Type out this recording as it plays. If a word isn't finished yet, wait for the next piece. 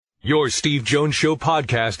Your Steve Jones Show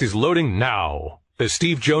podcast is loading now. The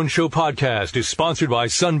Steve Jones Show podcast is sponsored by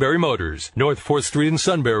Sunbury Motors, North 4th Street in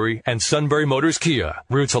Sunbury, and Sunbury Motors Kia,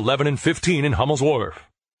 routes 11 and 15 in Hummel's Wharf.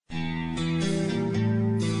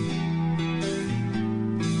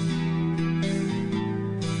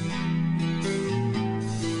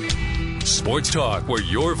 Sports talk where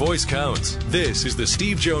your voice counts. This is the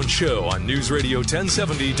Steve Jones Show on News Radio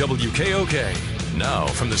 1070 WKOK. Now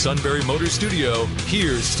from the Sunbury Motors Studio,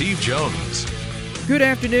 here's Steve Jones. Good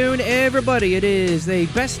afternoon, everybody. It is the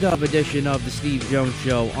best of edition of the Steve Jones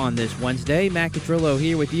Show on this Wednesday. Matt Catrillo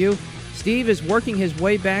here with you. Steve is working his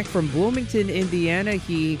way back from Bloomington, Indiana.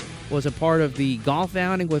 He was a part of the golf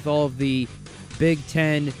outing with all of the Big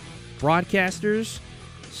Ten broadcasters.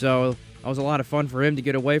 So that was a lot of fun for him to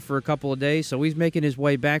get away for a couple of days. So he's making his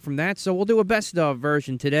way back from that. So we'll do a best of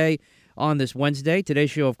version today on this Wednesday.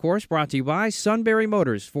 Today's show, of course, brought to you by Sunbury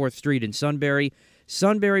Motors, 4th Street in Sunbury.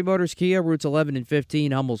 Sunbury Motors Kia, routes 11 and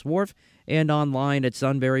 15, Hummel's Wharf, and online at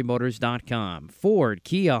sunburymotors.com. Ford,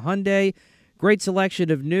 Kia, Hyundai, great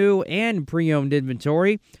selection of new and pre-owned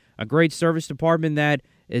inventory. A great service department that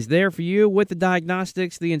is there for you with the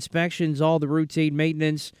diagnostics, the inspections, all the routine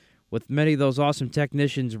maintenance, with many of those awesome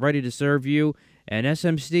technicians ready to serve you. And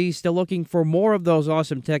SMC still looking for more of those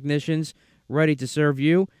awesome technicians ready to serve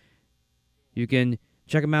you. You can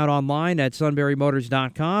check them out online at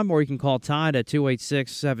sunburymotors.com, or you can call Todd at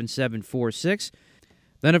 286-7746.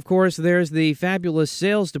 Then, of course, there's the fabulous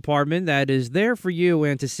sales department that is there for you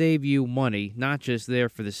and to save you money, not just there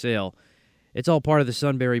for the sale. It's all part of the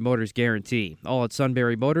Sunbury Motors guarantee. All at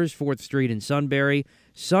Sunbury Motors, 4th Street in Sunbury.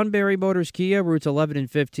 Sunbury Motors Kia, routes 11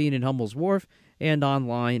 and 15 in Hummel's Wharf, and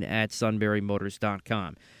online at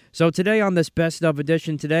sunburymotors.com. So today on this Best of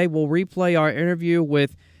edition today, we'll replay our interview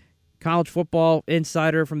with college football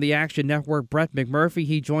insider from the Action Network, Brett McMurphy.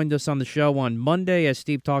 He joined us on the show on Monday, as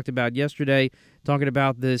Steve talked about yesterday, talking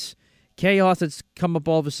about this chaos that's come up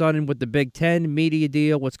all of a sudden with the Big Ten media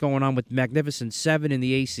deal, what's going on with Magnificent Seven in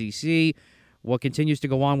the ACC, what continues to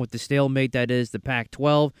go on with the stalemate that is the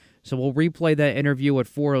Pac-12. So we'll replay that interview at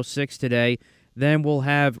 4:06 today. Then we'll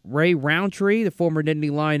have Ray Roundtree, the former Nittany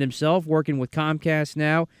Lion himself, working with Comcast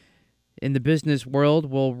now in the business world.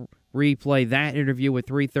 We'll replay that interview at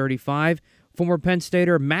 3:35. Former Penn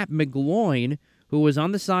Stater Matt McGloin, who was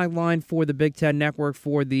on the sideline for the Big Ten Network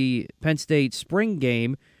for the Penn State spring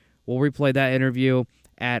game, we'll replay that interview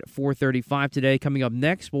at 4:35 today. Coming up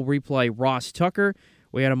next, we'll replay Ross Tucker.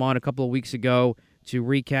 We had him on a couple of weeks ago to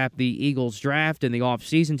recap the Eagles draft and the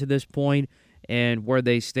offseason to this point and where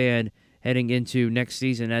they stand heading into next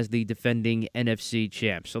season as the defending NFC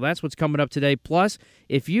champs. So that's what's coming up today. Plus,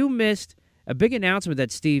 if you missed a big announcement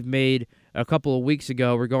that Steve made a couple of weeks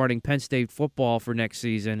ago regarding Penn State football for next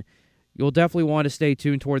season, you'll definitely want to stay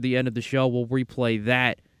tuned toward the end of the show. We'll replay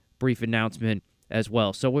that brief announcement as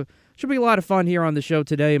well. So it should be a lot of fun here on the show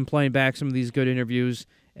today and playing back some of these good interviews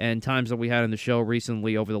and times that we had on the show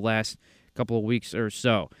recently over the last couple of weeks or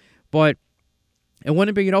so. But it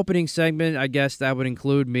wouldn't be an opening segment. I guess that would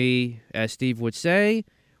include me, as Steve would say,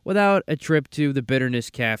 without a trip to the Bitterness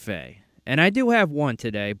Cafe. And I do have one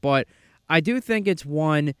today, but I do think it's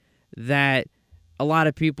one that a lot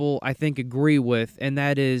of people, I think, agree with, and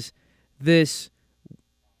that is this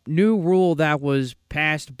new rule that was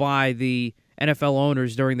passed by the NFL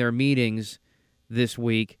owners during their meetings this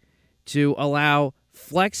week to allow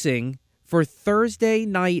flexing for Thursday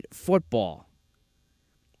night football.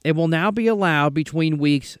 It will now be allowed between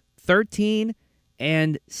weeks 13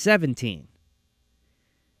 and 17.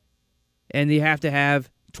 And you have to have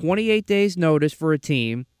 28 days notice for a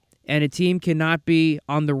team, and a team cannot be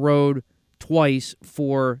on the road twice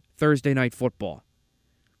for Thursday night football.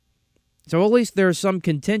 So at least there's some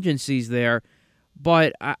contingencies there.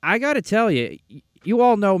 But I got to tell you, you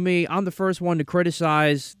all know me. I'm the first one to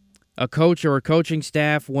criticize a coach or a coaching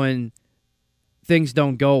staff when things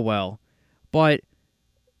don't go well. But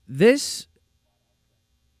this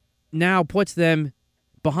now puts them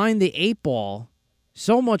behind the eight ball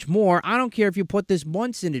so much more. I don't care if you put this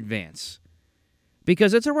months in advance,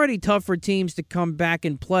 because it's already tough for teams to come back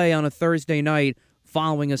and play on a Thursday night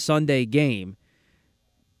following a Sunday game.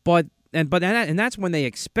 But that's when they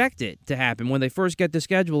expect it to happen. When they first get the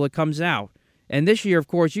schedule, it comes out. And this year, of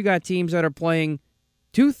course, you got teams that are playing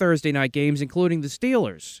 2 Thursday night games, including the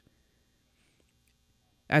Steelers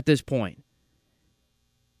at this point.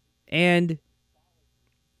 And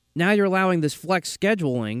now you're allowing this flex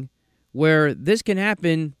scheduling where this can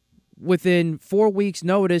happen within 4 weeks'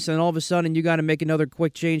 notice, and all of a sudden you got to make another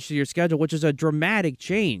quick change to your schedule, which is a dramatic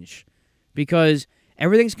change because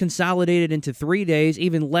everything's consolidated into 3 days,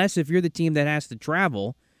 even less if you're the team that has to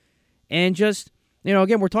travel. And just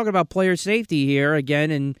again, we're talking about player safety here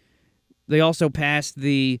again, and they also passed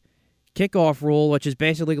the kickoff rule, which is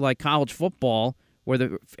basically like college football, where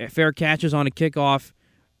the fair catch is on a kickoff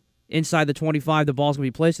inside the 25, the ball's going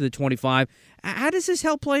to be placed at the 25. How does this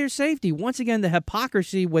help player safety? Once again, the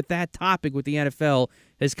hypocrisy with that topic with the NFL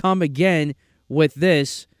has come again with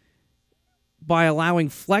this by allowing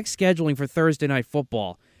flex scheduling for Thursday Night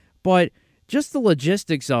Football. But just the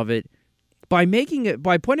logistics of it, by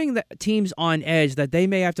putting the teams on edge that they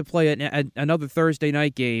may have to play another Thursday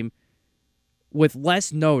night game with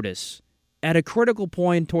less notice at a critical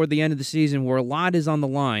point toward the end of the season where a lot is on the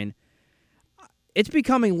line, it's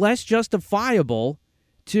becoming less justifiable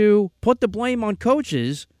to put the blame on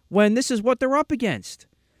coaches when this is what they're up against.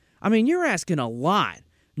 I mean, you're asking a lot,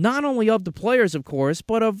 not only of the players, of course,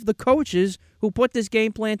 but of the coaches who put this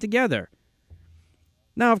game plan together.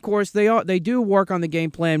 Now, of course, they do work on the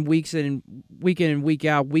game plan week in and week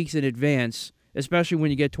out, weeks in advance, especially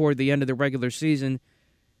when you get toward the end of the regular season.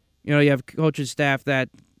 You have coaches on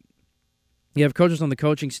the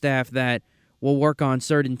coaching staff that will work on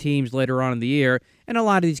certain teams later on in the year, and a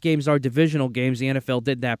lot of these games are divisional games. The NFL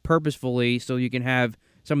did that purposefully so you can have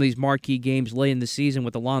some of these marquee games late in the season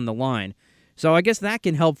with a lot on the line. So I guess that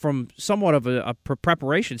can help from somewhat of a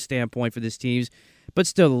preparation standpoint for these teams, but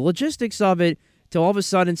still, the logistics of it, to all of a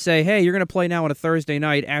sudden say, hey, you're going to play now on a Thursday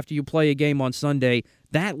night after you play a game on Sunday,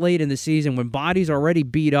 that late in the season when bodies are already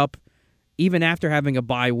beat up, even after having a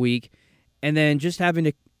bye week, and then just having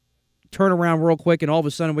to turn around real quick, and all of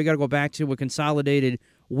a sudden we got to go back to a consolidated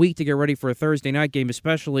week to get ready for a Thursday night game,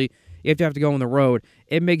 especially if you have to go on the road.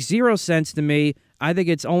 It makes zero sense to me. I think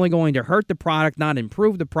it's only going to hurt the product, not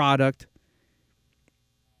improve the product.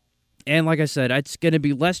 And like I said, it's going to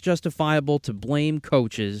be less justifiable to blame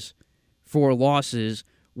coaches for losses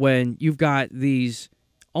when you've got these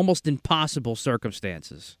almost impossible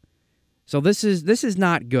circumstances. So this is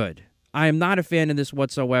not good. I am not a fan of this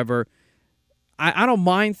whatsoever. I don't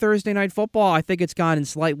mind Thursday Night Football. I think it's gotten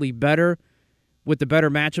slightly better with the better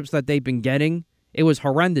matchups that they've been getting. It was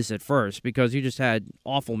horrendous at first because you just had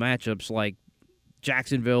awful matchups like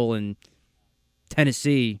Jacksonville and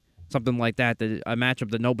Tennessee, something like that, a matchup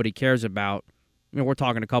that nobody cares about. We're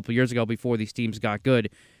talking a couple years ago before these teams got good,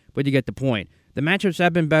 but you get the point. The matchups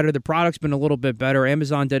have been better. The product's been a little bit better.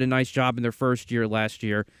 Amazon did a nice job in their first year last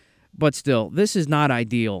year, but still, this is not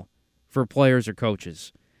ideal for players or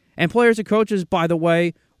coaches. And players and coaches, by the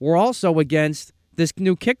way, were also against this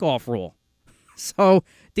new kickoff rule. So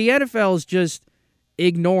the NFL is just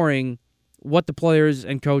ignoring what the players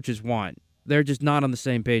and coaches want. They're just not on the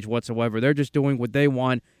same page whatsoever. They're just doing what they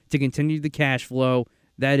want to continue the cash flow.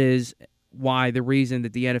 That is why the reason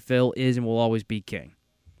that the NFL is and will always be king.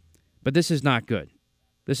 But this is not good.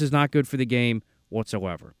 This is not good for the game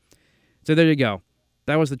whatsoever. So there you go.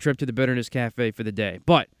 That was the trip to the Bitterness Cafe for the day.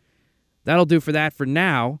 But that'll do for that for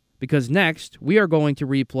now, because next we are going to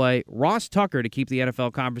replay Ross Tucker to keep the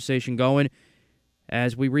NFL conversation going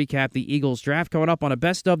as we recap the Eagles draft coming up on a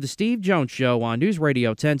Best of the Steve Jones Show on News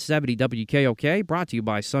Radio 1070 WKOK, brought to you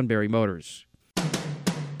by Sunbury Motors.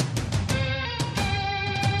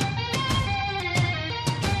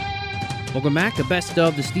 Welcome back to Best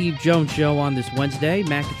of the Steve Jones Show on this Wednesday.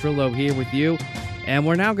 Matt Catrillo here with you. And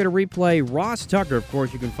we're now going to replay Ross Tucker. Of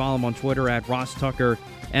course, you can follow him on Twitter at Ross Tucker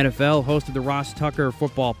NFL, host of the Ross Tucker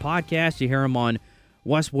Football Podcast. You hear him on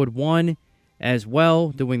Westwood One as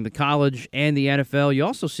well, doing the college and the NFL. You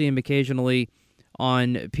also see him occasionally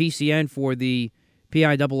on PCN for the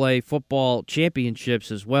PIAA Football Championships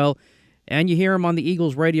as well. And you hear him on the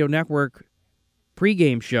Eagles Radio Network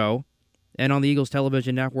pregame show and on the Eagles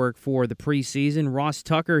Television Network for the preseason. Ross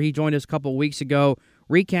Tucker, he joined us a couple weeks ago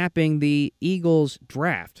recapping the Eagles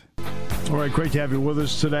draft. All right, great to have you with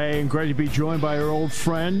us today, and great to be joined by our old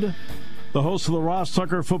friend, the host of the Ross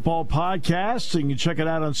Tucker Football Podcast. You can check it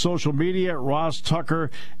out on social media at Ross Tucker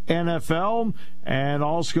NFL, and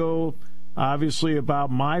also, obviously, about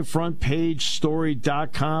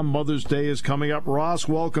myfrontpagestory.com. Mother's Day is coming up. Ross,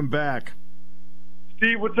 welcome back.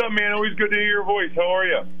 Steve, what's up, man? Always good to hear your voice. How are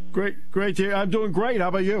you? Great to hear. I'm doing great. How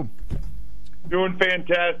about you? Doing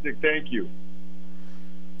fantastic. Thank you.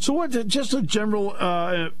 So what, just a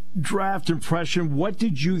general draft impression, what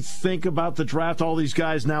did you think about the draft? All these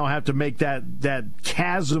guys now have to make that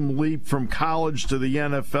chasm leap from college to the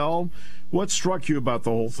NFL. What struck you about the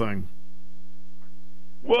whole thing?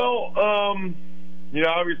 Well,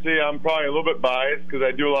 obviously I'm probably a little bit biased because I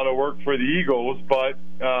do a lot of work for the Eagles, but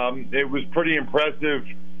it was pretty impressive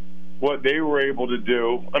what they were able to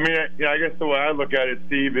do. I mean, I guess the way I look at it,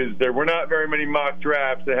 Steve, is there were not very many mock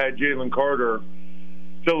drafts that had Jalen Carter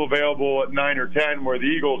still available at 9 or 10 where the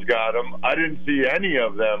Eagles got him. I didn't see any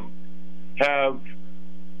of them have,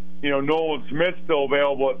 Nolan Smith still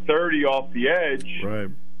available at 30 off the edge. Right.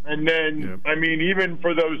 And then, I mean, even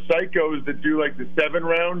for those psychos that do like the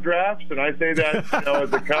 7-round drafts, and I say that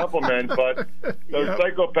as a compliment, but those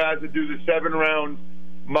psychopaths that do the 7-round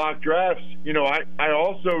mock drafts, I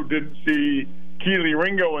also didn't see Keely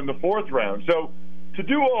Ringo in the 4th round. So to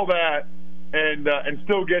do all that and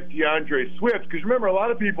still get DeAndre Swift, because remember, a lot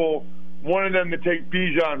of people wanted them to take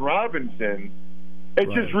Bijan Robinson.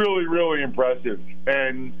 It's just really, really impressive.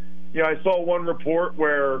 And, I saw one report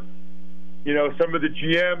where some of the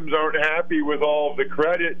GMs aren't happy with all of the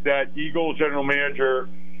credit that Eagles general manager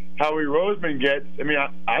Howie Roseman gets. I mean,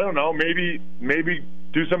 I don't know. Maybe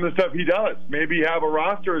do some of the stuff he does. Maybe have a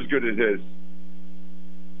roster as good as his.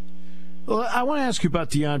 Well, I want to ask you about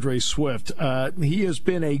DeAndre Swift. He has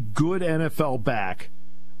been a good NFL back.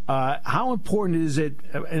 How important is it,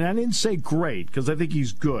 and I didn't say great because I think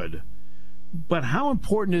he's good, but how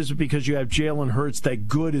important is it because you have Jalen Hurts that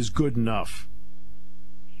good is good enough?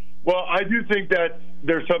 Well, I do think that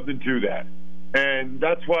there's something to that. And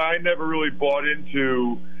that's why I never really bought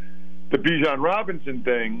into the Bijan Robinson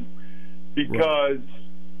thing because,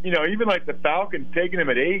 even like the Falcons taking him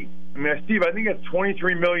at 8. I mean, Steve, I think that's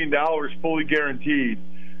 $23 million fully guaranteed,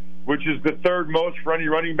 which is the 3rd most for any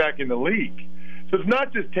running back in the league. So it's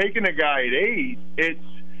not just taking a guy at 8. It's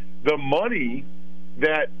the money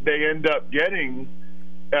that they end up getting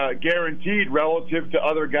guaranteed relative to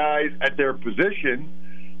other guys at their position,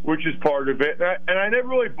 which is part of it. And I never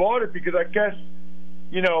really bought it because I guess,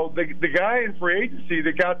 the guy in free agency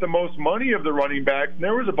that got the most money of the running backs, and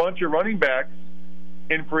there was a bunch of running backs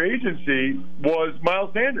in free agency, was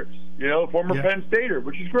Miles Sanders, former Penn Stater,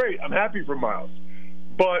 which is great. I'm happy for Miles.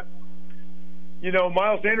 But,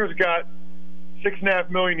 Miles Sanders got $6.5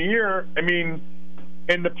 million a year. I mean,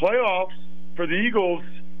 in the playoffs for the Eagles,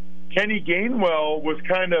 Kenny Gainwell was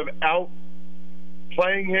kind of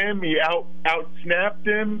outplaying him. He out-snapped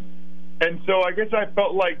him. And so I guess I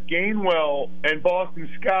felt like Gainwell and Boston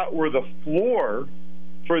Scott were the floor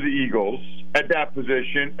for the Eagles at that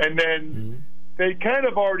position. And then they kind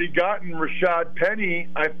of already gotten Rashad Penny,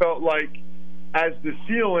 I felt like, as the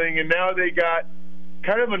ceiling. And now they got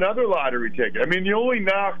kind of another lottery ticket. I mean, the only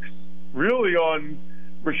knocks really on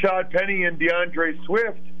Rashad Penny and DeAndre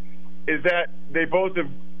Swift is that they both have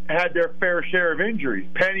had their fair share of injuries.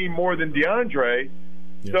 Penny more than DeAndre.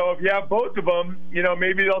 Yeah. So if you have both of them,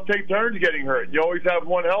 maybe they'll take turns getting hurt. You always have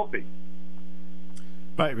one healthy.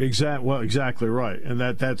 Right, exactly right. And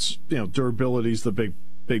that's durability is the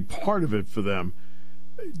big part of it for them.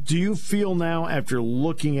 Do you feel now, after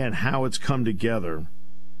looking at how it's come together,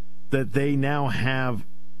 that they now have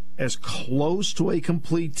as close to a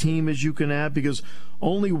complete team as you can have? Because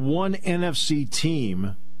only one NFC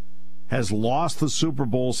team has lost the Super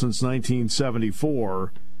Bowl since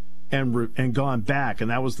 1974 and gone back,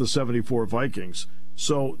 and that was the 74 Vikings.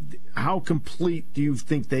 So how complete do you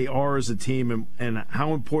think they are as a team, and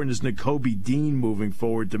how important is Nakobe Dean moving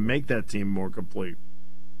forward to make that team more complete?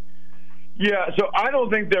 Yeah, so I don't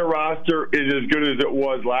think their roster is as good as it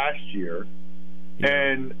was last year,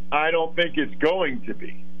 and I don't think it's going to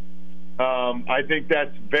be. I think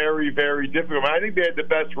that's very, very difficult. I think they had the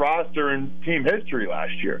best roster in team history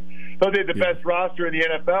last year. So they had the best roster in the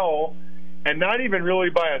NFL, and not even really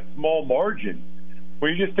by a small margin.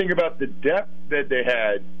 When you just think about the depth that they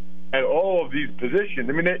had at all of these positions,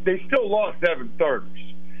 I mean, they still lost 7 starters.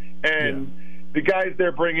 And the guys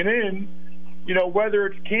they're bringing in, whether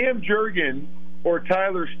it's Cam Jurgen or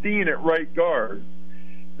Tyler Steen at right guard,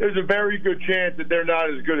 there's a very good chance that they're not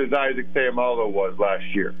as good as Isaac Seumalo was last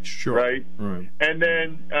year. Sure. Right? And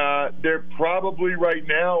then they're probably right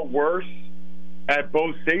now worse at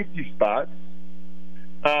both safety spots.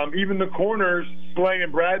 Even the corners, Slay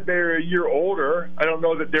and Bradbury, are a year older. I don't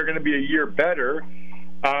know that they're going to be a year better.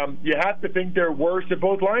 You have to think they're worse at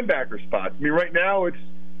both linebacker spots. I mean, right now it's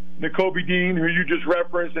Nakobe Dean, who you just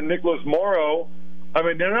referenced, and Nicholas Morrow. I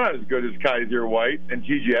mean, they're not as good as Kaiser White and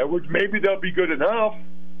T.J. Edwards. Maybe they'll be good enough,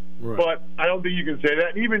 but I don't think you can say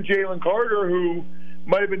that. And even Jalen Carter, who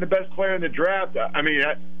might have been the best player in the draft, I mean,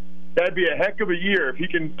 that'd be a heck of a year if he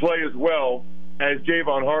can play as well as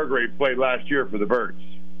Javon Hargrave played last year for the Birds.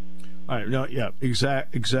 All right, no,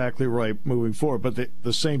 exactly right moving forward. But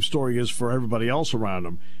the same story is for everybody else around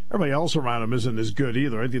them. Everybody else around them isn't as good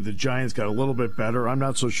either. I think the Giants got a little bit better. I'm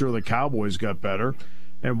not so sure the Cowboys got better.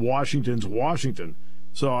 And Washington's Washington.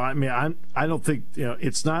 So, I mean, I don't think,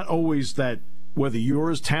 it's not always that whether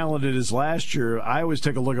you're as talented as last year. I always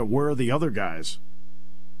take a look at where are the other guys.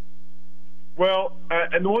 Well,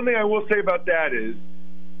 and the one thing I will say about that is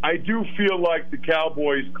I do feel like the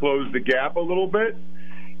Cowboys closed the gap a little bit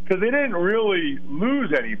because they didn't really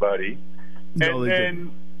lose anybody. No, and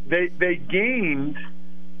then they gained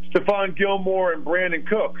Stephon Gilmore and Brandon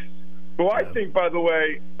Cooks, who I think, by the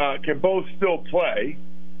way, can both still play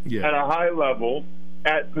at a high level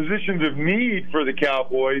at positions of need for the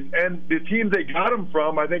Cowboys. And the teams they got them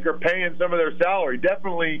from, I think, are paying some of their salary,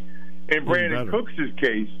 definitely in Brandon Cooks'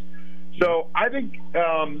 case. So I think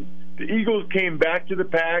the Eagles came back to the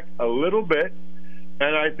pack a little bit,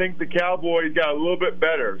 and I think the Cowboys got a little bit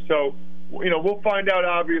better. So, we'll find out,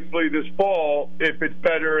 obviously, this fall if it's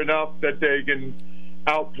better enough that they can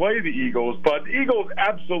outplay the Eagles. But the Eagles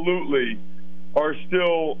absolutely are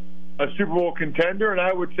still a Super Bowl contender, and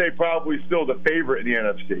I would say probably still the favorite in the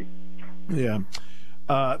NFC. Yeah.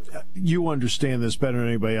 You understand this better than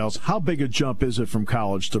anybody else. How big a jump is it from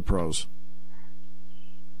college to pros?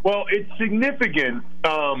 Well, it's significant.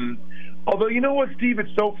 Although, you know what, Steve? It's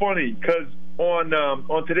so funny because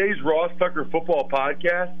on today's Ross Tucker football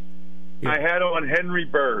podcast, I had on Henry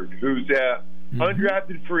Bird, who's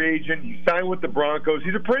undrafted free agent. He signed with the Broncos.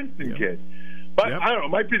 He's a Princeton kid. But I don't know,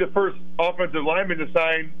 might be the first offensive lineman to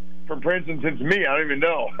sign from Princeton since me. I don't even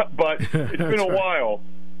know. But it's been a while.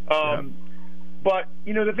 But,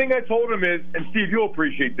 the thing I told him is, and Steve, you'll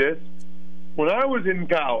appreciate this, when I was in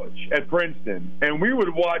college at Princeton, and we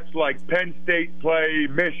would watch, like, Penn State play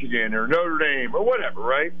Michigan or Notre Dame or whatever,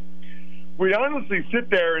 right? We'd honestly sit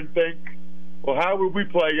there and think, well, how would we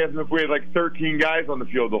play against them if we had, like, 13 guys on the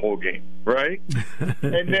field the whole game, right?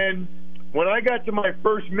 And then when I got to my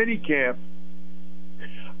first mini camp,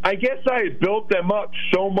 I guess I had built them up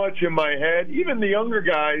so much in my head. Even the younger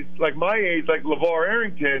guys, like my age, like LeVar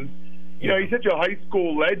Arrington, he's such a high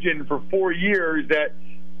school legend for 4 years that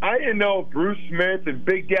I didn't know if Bruce Smith and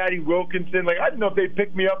Big Daddy Wilkinson, I didn't know if they'd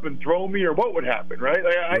pick me up and throw me or what would happen, right?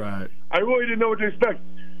 I really didn't know what to expect.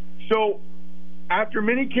 So after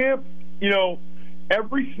minicamp,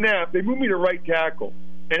 every snap, they moved me to right tackle.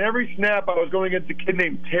 And every snap I was going against a kid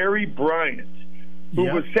named Terry Bryant, who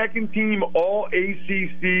was second team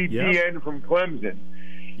All-ACC DN from Clemson.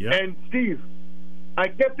 And, Steve, I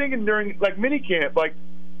kept thinking during, minicamp,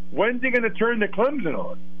 when's he going to turn the Clemson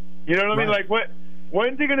on? You know what I mean?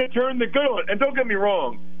 When's he going to turn the good on? And don't get me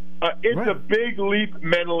wrong, it's a big leap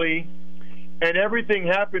mentally, and everything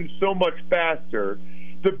happens so much faster.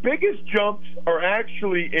 The biggest jumps are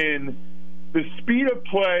actually in the speed of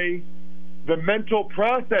play, the mental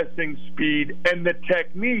processing speed, and the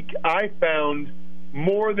technique, I found,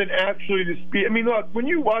 more than actually the speed. I mean, look, when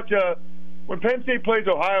you watch when Penn State plays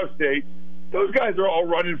Ohio State, those guys are all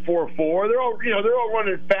running 4.4. They're all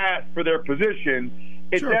running fast for their position.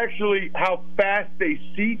 It's actually how fast they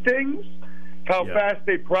see things, how fast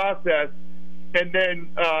they process, and then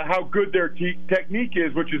how good their technique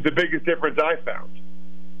is, which is the biggest difference I found.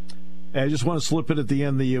 I just want to slip it at the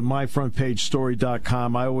end, the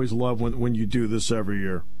myfrontpagestory.com. I always love when you do this every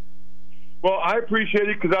year. Well, I appreciate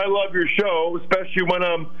it because I love your show, especially when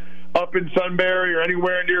I'm up in Sunbury or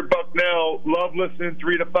anywhere near Bucknell. Love listening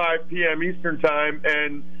 3 to 5 p.m. Eastern Time,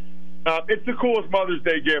 and it's the coolest Mother's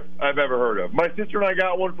Day gift I've ever heard of. My sister and I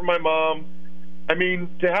got one for my mom. I mean,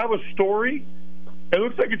 to have a story, it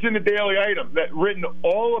looks like it's in the Daily Item, that written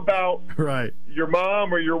all about your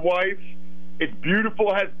mom or your wife. It's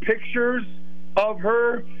beautiful. It has pictures of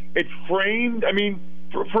her. It's framed. I mean,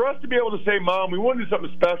 for us to be able to say, Mom, we want to do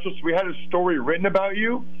something special, so we had a story written about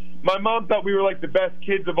you. My mom thought we were like the best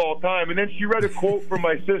kids of all time. And then she read a quote from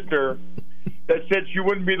my sister that said she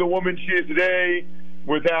wouldn't be the woman she is today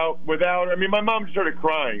without. I mean, my mom started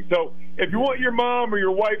crying. So if you want your mom or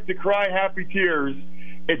your wife to cry happy tears,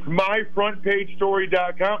 it's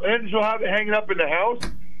myfrontpagestory.com. And then she'll have it hanging up in the house.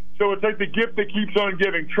 So it's like the gift that keeps on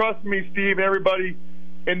giving. Trust me, Steve, and everybody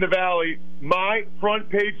in the Valley,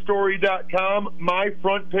 myfrontpagestory.com,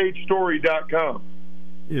 myfrontpagestory.com.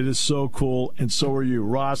 It is so cool, and so are you.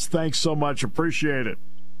 Ross, thanks so much. Appreciate it.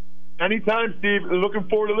 Anytime, Steve. Looking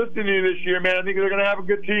forward to listening to you this year, man. I think they're going to have a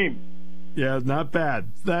good team. Yeah, not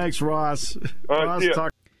bad. Thanks, Ross. Ross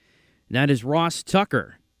Tucker. That is Ross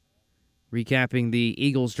Tucker, recapping the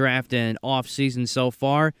Eagles draft and offseason so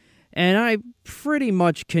far. And I pretty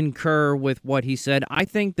much concur with what he said. I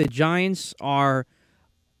think the Giants are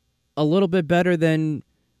a little bit better than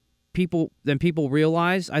people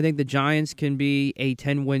realize. I think the Giants can be a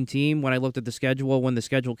 10-win team. When I looked at the schedule, when the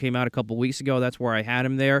schedule came out a couple weeks ago, that's where I had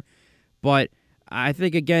them there. But I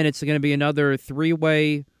think, again, it's going to be another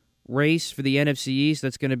three-way race for the NFC East.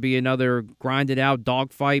 That's going to be another grinded-out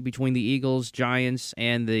dogfight between the Eagles, Giants,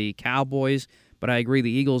 and the Cowboys. But I agree, the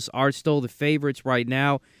Eagles are still the favorites right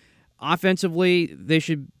now. Offensively, they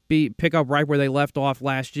should pick up right where they left off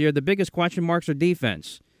last year. The biggest question marks are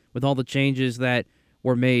defense, with all the changes that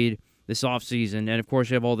were made this offseason. And, of course,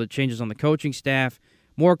 you have all the changes on the coaching staff.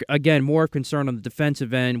 more concerned on the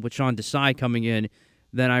defensive end with Sean Desai coming in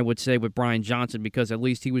than I would say with Brian Johnson, because at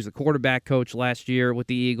least he was the quarterback coach last year with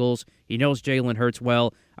the Eagles. He knows Jalen Hurts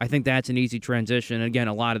well. I think that's an easy transition. And again,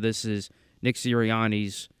 a lot of this is Nick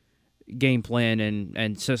Sirianni's game plan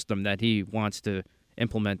and system that he wants to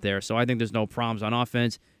implement there. So I think there's no problems on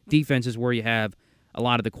offense. Defense is where you have a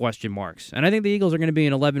lot of the question marks. And I think the Eagles are going to be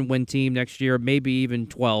an 11-win team next year, maybe even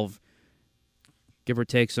 12. Give or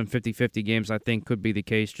take some 50-50 games, I think could be the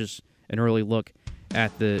case. Just an early look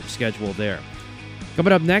at the schedule there.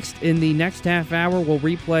 Coming up next, in the next half hour, we'll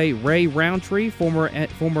replay Ray Roundtree, former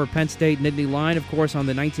Penn State Nittany Lion, of course, on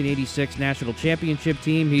the 1986 National Championship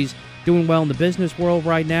team. He's doing well in the business world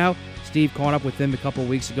right now. Steve caught up with him a couple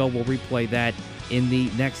weeks ago. We'll replay that in the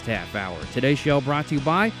next half hour. Today's show brought to you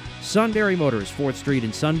by Sunbury Motors, 4th Street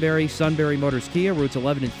in Sunbury, Sunbury Motors Kia, routes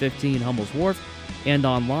 11 and 15, Hummel's Wharf, and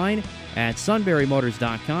online at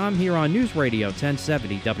sunburymotors.com here on News Radio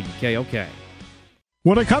 1070 WKOK.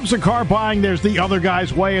 When it comes to car buying, there's the other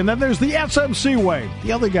guy's way, and then there's the SMC way.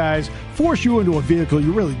 The other guys force you into a vehicle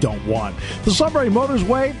you really don't want. The Sunbury Motors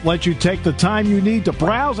way lets you take the time you need to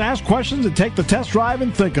browse, ask questions, and take the test drive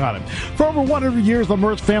and think on it. For over 100 years, the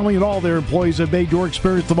Mertz family and all their employees have made your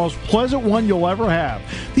experience the most pleasant one you'll ever have.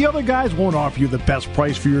 The other guys won't offer you the best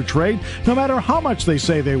price for your trade, no matter how much they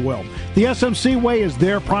say they will. The SMC way is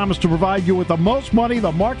their promise to provide you with the most money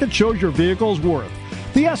the market shows your vehicle is worth.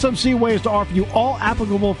 The SMC way is to offer you all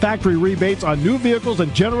applicable factory rebates on new vehicles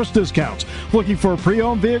and generous discounts. Looking for a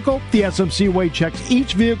pre-owned vehicle? The SMC way checks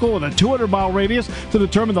each vehicle in a 200-mile radius to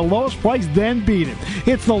determine the lowest price, then beat it.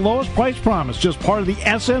 It's the lowest price promise, just part of the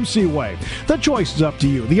SMC way. The choice is up to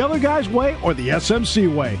you, the other guy's way or the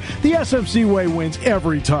SMC way. The SMC way wins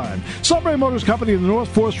every time. Sunbury Motors Company in the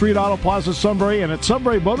North 4th Street Auto Plaza, Sunbury, and at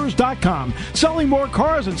sunburymotors.com. Selling more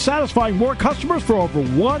cars and satisfying more customers for over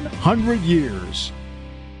 100 years.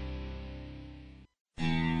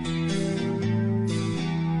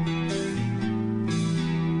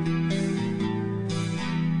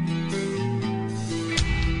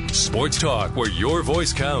 Sports talk where your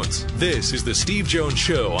voice counts. This is the Steve Jones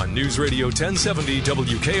Show on News Radio 1070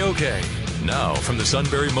 WKOK. Now, from the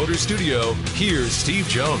Sunbury Motors Studio, here's Steve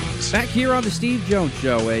Jones. Back here on the Steve Jones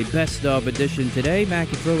Show, a best of edition today. Matt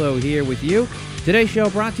Catrillo here with you. Today's show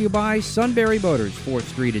brought to you by Sunbury Motors, 4th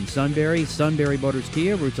Street in Sunbury, Sunbury Motors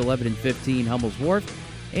Kia, routes 11 and 15, Hummel's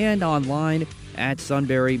Wharf, and online at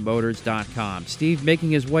sunburymotors.com. Steve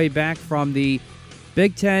making his way back from the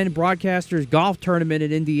Big Ten Broadcasters Golf Tournament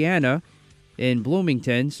in Indiana in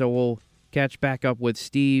Bloomington, so we'll catch back up with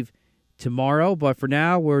Steve tomorrow. But for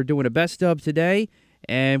now, we're doing a best of today,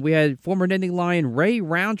 and we had former Nittany Lion Ray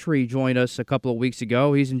Roundtree join us a couple of weeks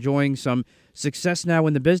ago. He's enjoying some success now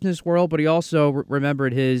in the business world, but he also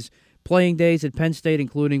remembered his playing days at Penn State,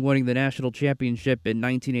 including winning the national championship in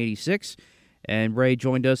 1986, and Ray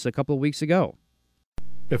joined us a couple of weeks ago.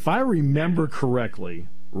 If I remember correctly,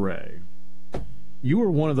 Ray, you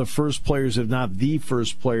were one of the first players, if not the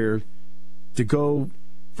first player, to go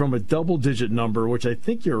from a double-digit number, which I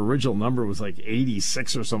think your original number was like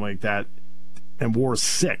 86 or something like that, and wore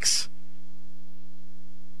 6.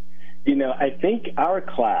 You know, I think our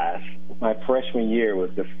class, my freshman year,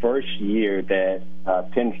 was the first year that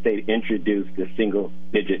Penn State introduced the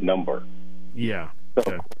single-digit number. Yeah.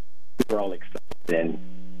 So we were all excited. And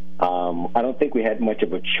I don't think we had much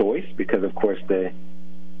of a choice because, of course, the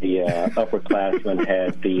upperclassmen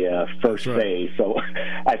had the first say. So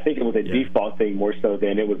I think it was a default thing more so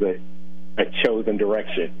than it was a chosen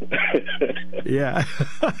direction. Yeah.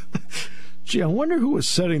 Gee, I wonder who was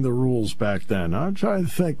setting the rules back then. I'm trying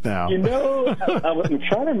to think now. You know, I'm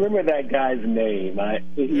trying to remember that guy's name.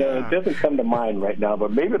 It doesn't come to mind right now,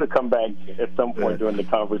 but maybe it'll come back at some point during the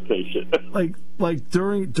conversation. like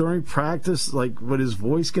during practice, like would his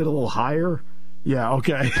voice get a little higher? Yeah,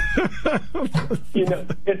 okay. You know,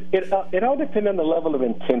 it all depends on the level of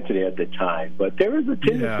intensity at the time, but there was a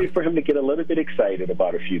tendency for him to get a little bit excited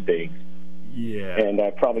about a few things. Yeah. And I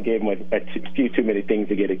probably gave him a few too many things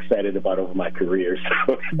to get excited about over my career.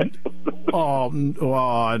 So. Well,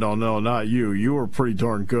 I don't know. Not you. You were pretty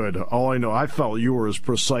darn good. All I know, I felt you were as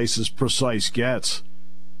precise gets.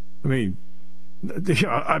 I mean, at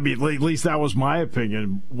least that was my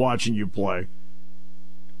opinion watching you play.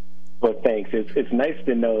 Well, thanks. It's nice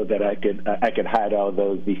to know that I could hide all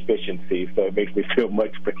those deficiencies, so it makes me feel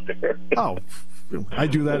much better. Oh, I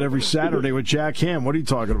do that every Saturday with Jack Ham. What are you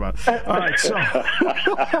talking about? All right, so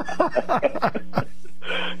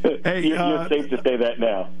hey, you're safe to say that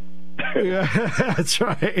now. Yeah, that's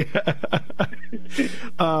right.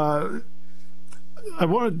 I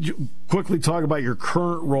want to quickly talk about your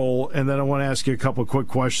current role, and then I want to ask you a couple of quick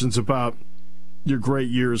questions about your great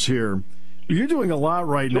years here. You're doing a lot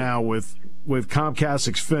right now with Comcast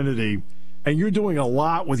Xfinity, and you're doing a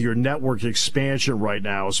lot with your network expansion right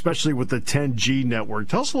now, especially with the 10G network.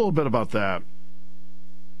 Tell us a little bit about that.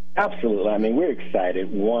 Absolutely. I mean, we're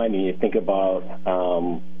excited. One, you think about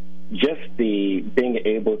just the being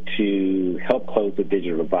able to help close the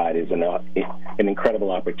digital divide is an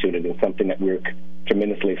incredible opportunity and something that we're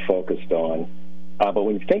tremendously focused on. But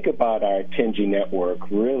when you think about our 10G network,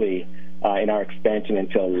 really in our expansion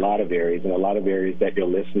into a lot of areas, and a lot of areas that your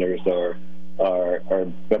listeners are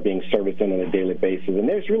being serviced on a daily basis, and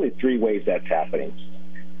there's really three ways that's happening.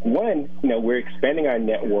 One, we're expanding our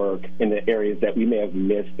network in the areas that we may have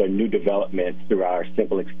missed or new developments through our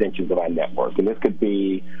simple extensions of our network. And this could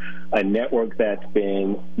be a network that's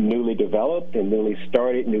been newly developed and newly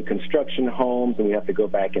started, new construction homes, and we have to go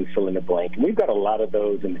back and fill in the blank. And we've got a lot of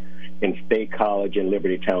those in State College and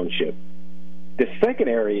Liberty Township. The second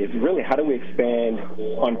area is really how do we expand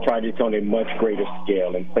on projects on a much greater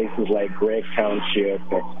scale in places like Gregg Township,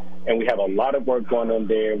 and we have a lot of work going on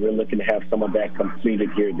there. We're looking to have some of that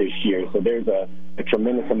completed here this year. So there's a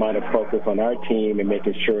tremendous amount of focus on our team and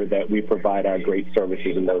making sure that we provide our great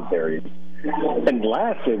services in those areas. And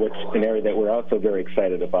lastly, which is an area that we're also very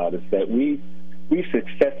excited about, is that we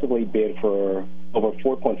successfully bid for over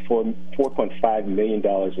 $4.5 million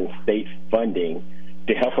in state funding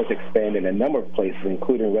to help us expand in a number of places,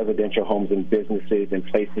 including residential homes and businesses in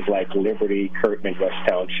places like Liberty, Curtin, and West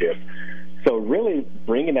Township. So really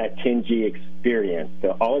bringing that 10G experience to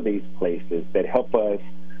all of these places that help us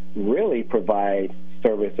really provide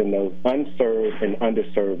service in those unserved and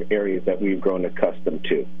underserved areas that we've grown accustomed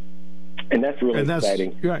to. And that's really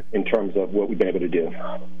exciting in terms of what we've been able to do.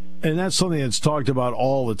 And that's something that's talked about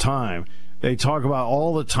all the time. They talk about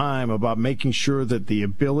all the time about making sure that the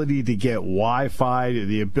ability to get Wi-Fi,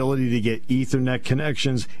 the ability to get Ethernet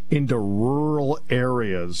connections into rural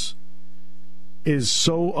areas is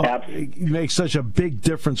so it makes such a big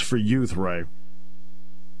difference for youth, Ray.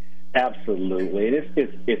 Absolutely.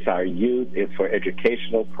 It's our youth. It's for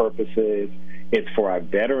educational purposes. It's for our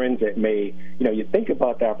veterans that may, you think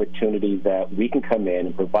about the opportunities that we can come in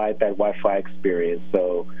and provide that Wi-Fi experience.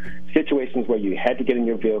 So situations where you had to get in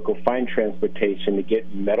your vehicle, find transportation to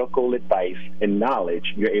get medical advice and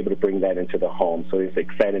knowledge, you're able to bring that into the home. So it's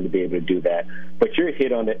exciting to be able to do that. But you're hit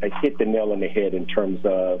the nail on the head in terms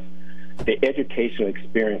of the educational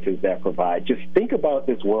experiences that provide. Just think about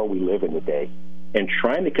this world we live in today and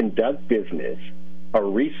trying to conduct business or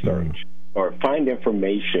research or find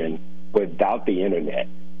information without the internet.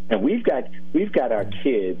 And we've got our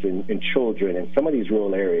kids and children in some of these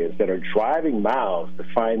rural areas that are driving miles to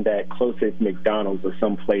find that closest McDonald's or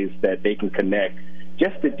someplace that they can connect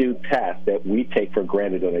just to do tasks that we take for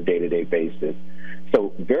granted on a day-to-day basis.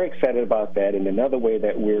 So very excited about that. And another way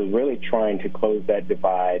that we're really trying to close that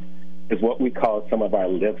divide is what we call some of our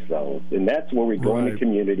lift zones. And that's where we go into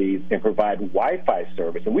communities and provide Wi-Fi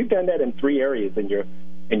service. And we've done that in three areas in your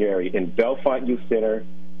area, in Bellefonte Youth Center,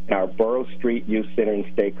 in our Borough Street Youth Center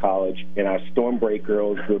in State College, and our Stormbreak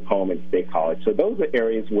Girls Group Home in State College. So those are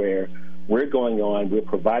areas where we're going on. We're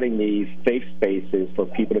providing these safe spaces for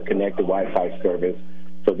people to connect to Wi-Fi service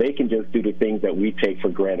so they can just do the things that we take for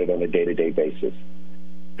granted on a day-to-day basis.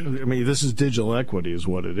 I mean, this is digital equity is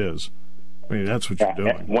what it is. I mean, that's what you're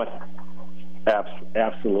doing.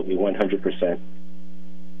 Absolutely, 100%.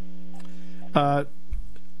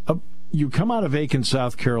 You come out of Aiken,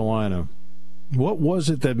 South Carolina. What was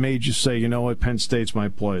it that made you say, you know what, Penn State's my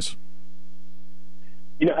place?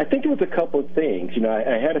 I think it was a couple of things.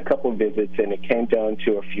 I had a couple of visits, and it came down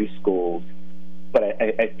to a few schools. But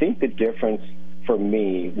I think the difference for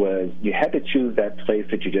me was you had to choose that place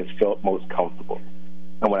that you just felt most comfortable.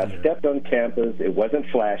 And when I stepped on campus, it wasn't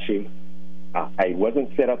flashy. I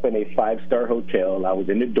wasn't set up in a five-star hotel. I was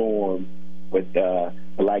in the dorm with the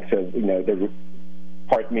likes of, they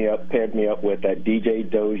paired me up with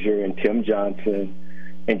DJ Dozier and Tim Johnson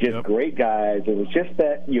and just great guys. It was just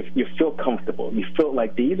that you feel comfortable. You feel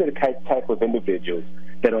like these are the type of individuals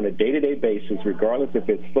that on a day-to-day basis, regardless if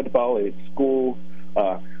it's football, it's school,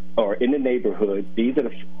 or in the neighborhood, these are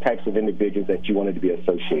the types of individuals that you wanted to be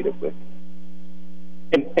associated with.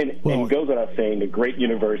 And it goes without saying, a great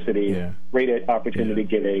university, great opportunity to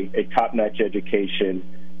get a top-notch education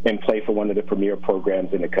and play for one of the premier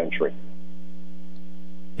programs in the country.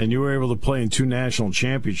 And you were able to play in 2 national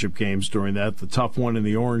championship games during that, the tough one in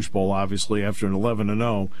the Orange Bowl, obviously, after an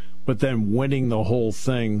 11-0, but then winning the whole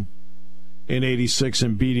thing in '86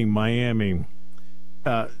 and beating Miami.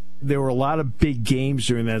 There were a lot of big games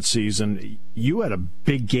during that season. You had a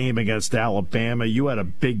big game against Alabama. You had a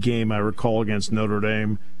big game, I recall, against Notre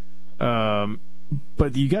Dame.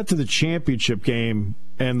 but you got to the championship game,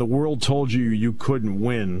 and the world told you couldn't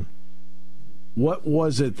win. What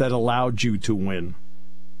was it that allowed you to win?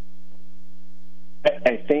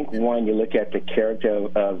 I think, one, you look at the character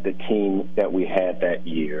of the team that we had that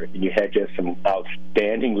year. You had just some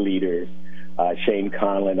outstanding leaders, Shane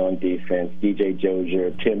Conlon on defense, DJ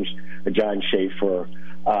Dozier, John Schaefer.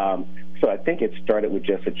 So I think it started with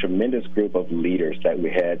just a tremendous group of leaders that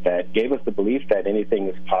we had that gave us the belief that anything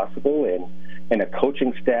is possible, and a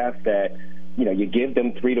coaching staff that, you give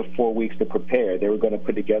them 3 to 4 weeks to prepare. They were going to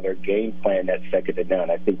put together a game plan that's second to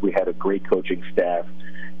none. I think we had a great coaching staff.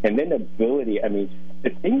 And then the ability, the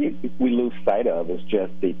thing we lose sight of is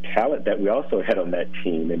just the talent that we also had on that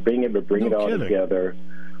team and being able to bring it all together.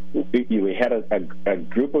 We had a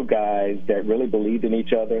group of guys that really believed in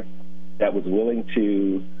each other, that was willing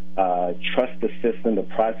to trust the system, the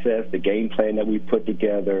process, the game plan that we put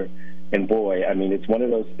together. And, boy, it's one of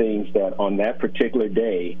those things that on that particular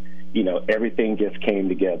day, everything just came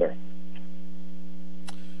together.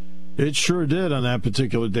 It sure did on that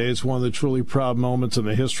particular day. It's one of the truly proud moments in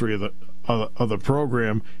the history of the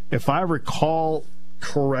program. If I recall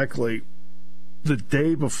correctly, the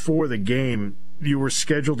day before the game, you were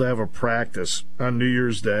scheduled to have a practice on New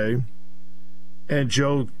Year's Day, and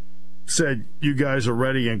Joe said you guys are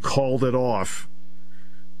ready and called it off.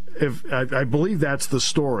 I believe that's the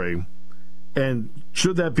story. And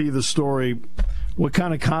should that be the story, what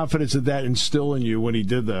kind of confidence did that instill in you when he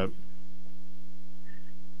did that?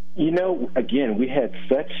 Again, we had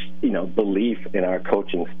such, belief in our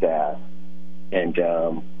coaching staff. And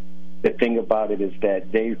the thing about it is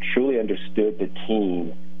that they truly understood the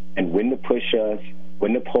team and when to push us,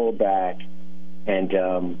 when to pull back.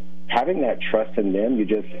 And having that trust in them,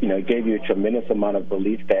 it gave you a tremendous amount of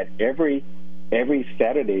belief that every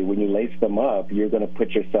Saturday when you lace them up, you're going to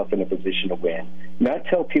put yourself in a position to win. Now, I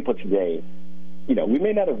tell people today, we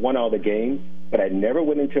may not have won all the games, but I never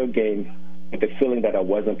went into a game with the feeling that I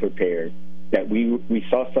wasn't prepared, that we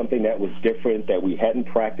saw something that was different, that we hadn't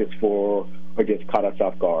practiced for, or just caught us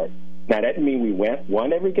off guard. Now, that didn't mean we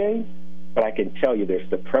won every game, but I can tell you there's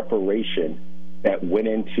the preparation that went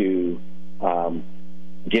into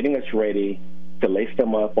getting us ready to lace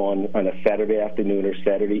them up on a Saturday afternoon or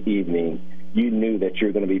Saturday evening. You knew that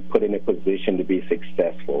you're going to be put in a position to be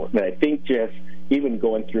successful. And I think just even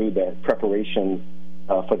going through the preparation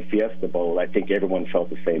for the Fiesta Bowl, I think everyone felt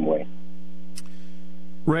the same way.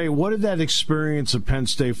 Ray, what did that experience of Penn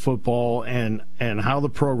State football and how the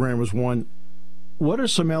program was won, what are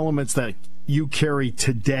some elements that you carry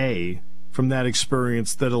today from that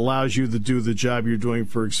experience that allows you to do the job you're doing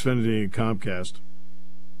for Xfinity and Comcast?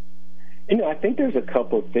 I think there's a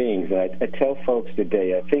couple of things. I tell folks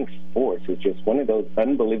today, I think sports is just one of those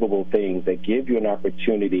unbelievable things that give you an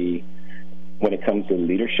opportunity when it comes to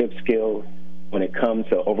leadership skills, when it comes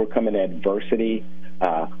to overcoming adversity.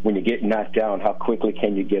 When you get knocked down, how quickly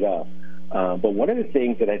can you get up? But one of the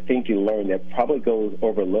things that I think you learn that probably goes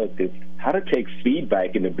overlooked is how to take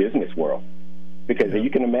feedback in the business world. Because you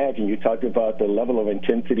can imagine, you talked about the level of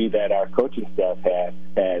intensity that our coaching staff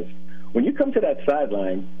has. When you come to that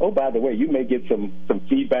sideline, oh, by the way, you may get some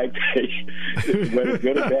feedback, whether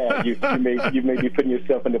good or bad. You may be putting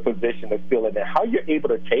yourself in a position of feeling that. How you're able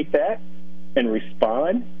to take that and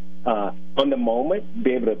respond on the moment,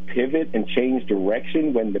 be able to pivot and change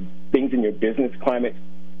direction when the things in your business climate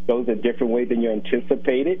goes a different way than you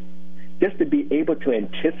anticipated, just to be able to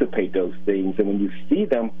anticipate those things. And when you see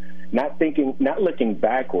them, not looking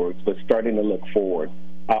backwards, but starting to look forward.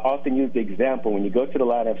 I often use the example when you go to the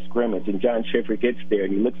line of scrimmage and John Schaefer gets there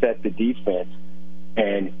and he looks at the defense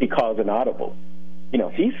and he calls an audible.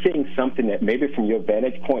 He's seeing something that maybe from your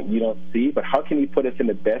vantage point you don't see, but how can he put us in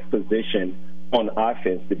the best position on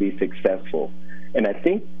offense to be successful? And I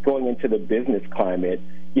think going into the business climate,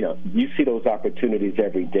 you see those opportunities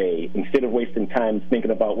every day. Instead of wasting time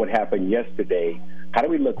thinking about what happened yesterday, how do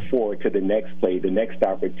we look forward to the next play, the next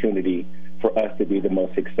opportunity for us to be the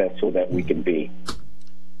most successful that we can be?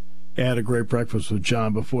 I had a great breakfast with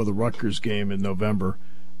John before the Rutgers game in November.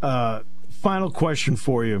 Final question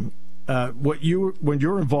for you. When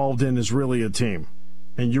you're involved in is really a team,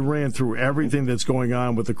 and you ran through everything that's going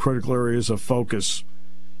on with the critical areas of focus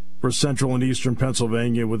for Central and Eastern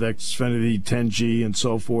Pennsylvania with Xfinity 10G and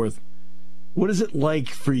so forth. What is it like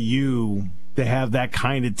for you to have that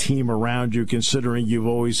kind of team around you, considering you've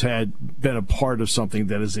always been a part of something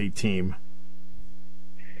that is a team?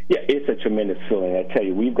 Yeah, it's a tremendous feeling. I tell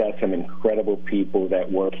you, we've got some incredible people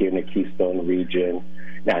that work here in the Keystone region.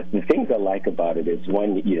 Now, the things I like about it is,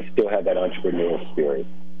 one, you still have that entrepreneurial spirit.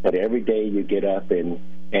 But every day you get up and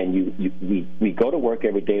we go to work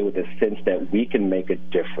every day with a sense that we can make a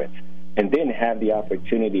difference. and then have the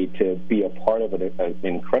opportunity to be a part of an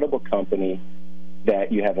incredible company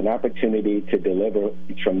that you have an opportunity to deliver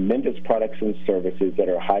tremendous products and services that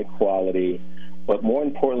are high quality. But more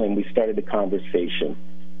importantly, we started the conversation,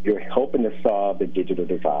 you're helping to solve the digital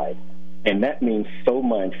divide. And that means so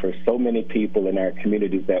much for so many people in our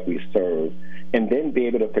communities that we serve. And then be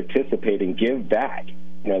able to participate and give back.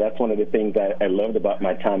 You know, that's one of the things I loved about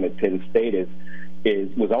my time at Penn State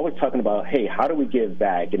was always talking about, hey, how do we give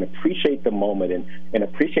back and appreciate the moment and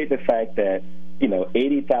appreciate the fact that,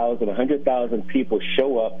 80,000, 100,000 people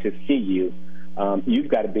show up to see you. You've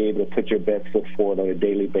got to be able to put your best foot forward on a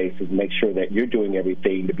daily basis, make sure that you're doing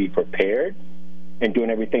everything to be prepared and doing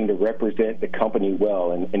everything to represent the company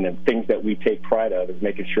well. And the things that we take pride of is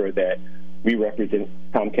making sure that we represent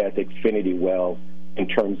Comcast Xfinity well in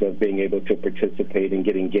terms of being able to participate and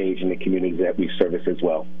get engaged in the communities that we service as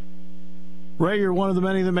well. Ray, you're one of the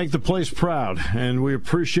many that make the place proud, and we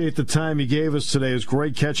appreciate the time you gave us today. It was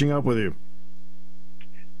great catching up with you.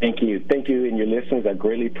 Thank you. Thank you and your listeners. I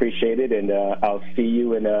greatly appreciate it, and I'll see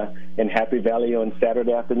you in Happy Valley on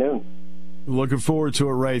Saturday afternoon. Looking forward to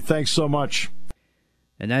it, Ray. Thanks so much.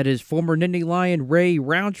 And that is former Nittany Lion Ray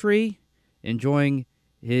Roundtree, enjoying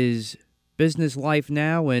his business life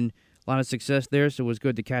now and a lot of success there, so it was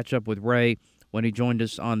good to catch up with Ray when he joined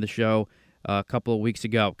us on the show a couple of weeks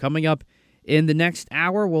ago. Coming up in the next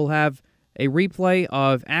hour, we'll have a replay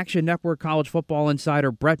of Action Network college football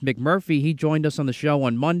insider Brett McMurphy. He joined us on the show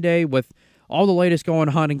on Monday with all the latest going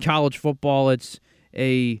on in college football. It's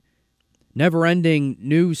a never-ending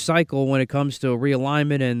news cycle when it comes to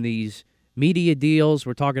realignment and these media deals.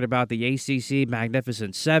 We're talking about the ACC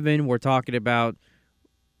Magnificent Seven. We're talking about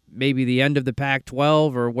maybe the end of the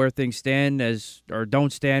Pac-12 or where things stand or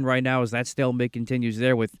don't stand right now as that stalemate continues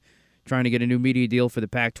there with trying to get a new media deal for the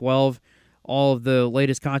Pac-12. All of the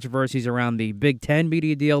latest controversies around the Big Ten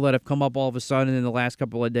media deal that have come up all of a sudden in the last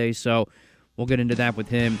couple of days. So we'll get into that with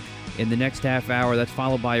him in the next half hour. That's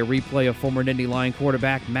followed by a replay of former Nittany Lion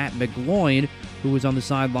quarterback Matt McGloin, who was on the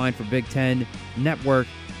sideline for Big Ten Network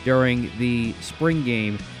during the spring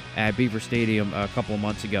game at Beaver Stadium a couple of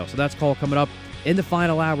months ago. So that's all coming up in the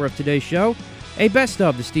final hour of today's show. A best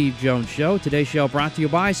of the Steve Jones Show. Today's show brought to you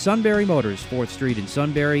by Sunbury Motors, 4th Street in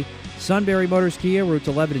Sunbury. Sunbury Motors Kia, routes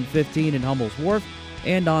 11 and 15 in Hummel's Wharf,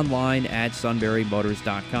 and online at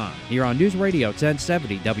sunburymotors.com. Here on News Radio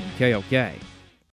 1070 WKOK.